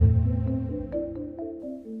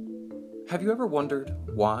Have you ever wondered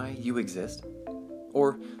why you exist?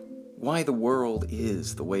 Or why the world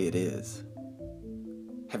is the way it is?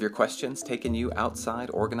 Have your questions taken you outside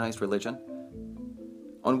organized religion?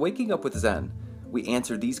 On Waking Up with Zen, we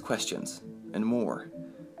answer these questions and more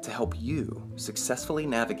to help you successfully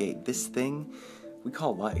navigate this thing we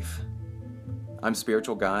call life. I'm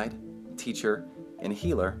spiritual guide, teacher, and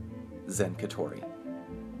healer, Zen Katori.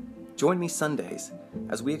 Join me Sundays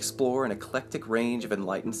as we explore an eclectic range of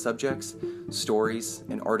enlightened subjects, stories,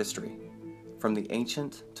 and artistry, from the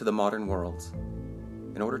ancient to the modern worlds,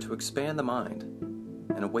 in order to expand the mind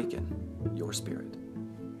and awaken your spirit.